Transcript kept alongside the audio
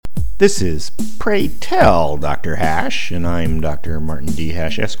This is Pray Tell Dr. Hash, and I'm Dr. Martin D.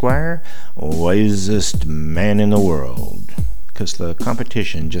 Hash, Esquire, wisest man in the world. 'Cause the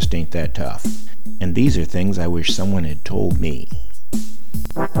competition just ain't that tough. And these are things I wish someone had told me.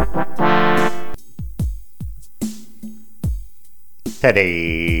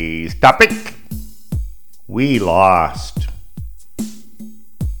 Today's topic: we lost.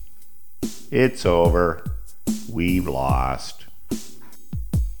 It's over. We've lost.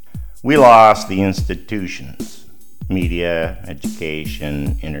 We lost the institutions: media,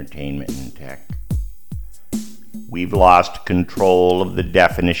 education, entertainment, and tech. We've lost control of the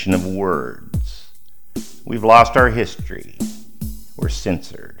definition of words. We've lost our history. We're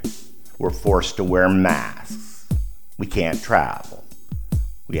censored. We're forced to wear masks. We can't travel.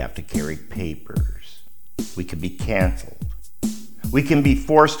 We have to carry papers. We can be canceled. We can be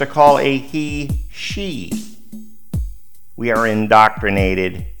forced to call a he, she. We are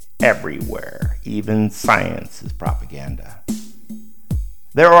indoctrinated everywhere. Even science is propaganda.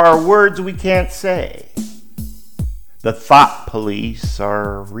 There are words we can't say. The thought police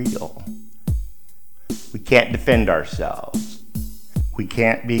are real. We can't defend ourselves. We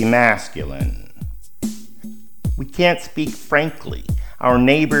can't be masculine. We can't speak frankly. Our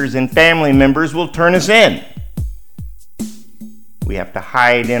neighbors and family members will turn us in. We have to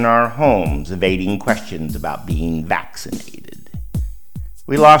hide in our homes, evading questions about being vaccinated.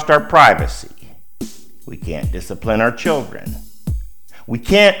 We lost our privacy. We can't discipline our children. We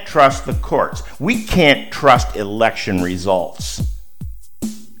can't trust the courts. We can't trust election results.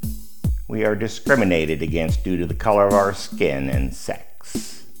 We are discriminated against due to the color of our skin and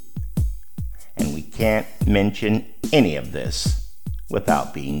sex. And we can't mention any of this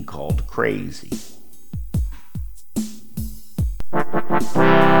without being called crazy.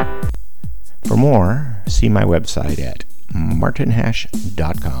 For more, see my website at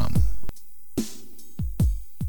martinhash.com.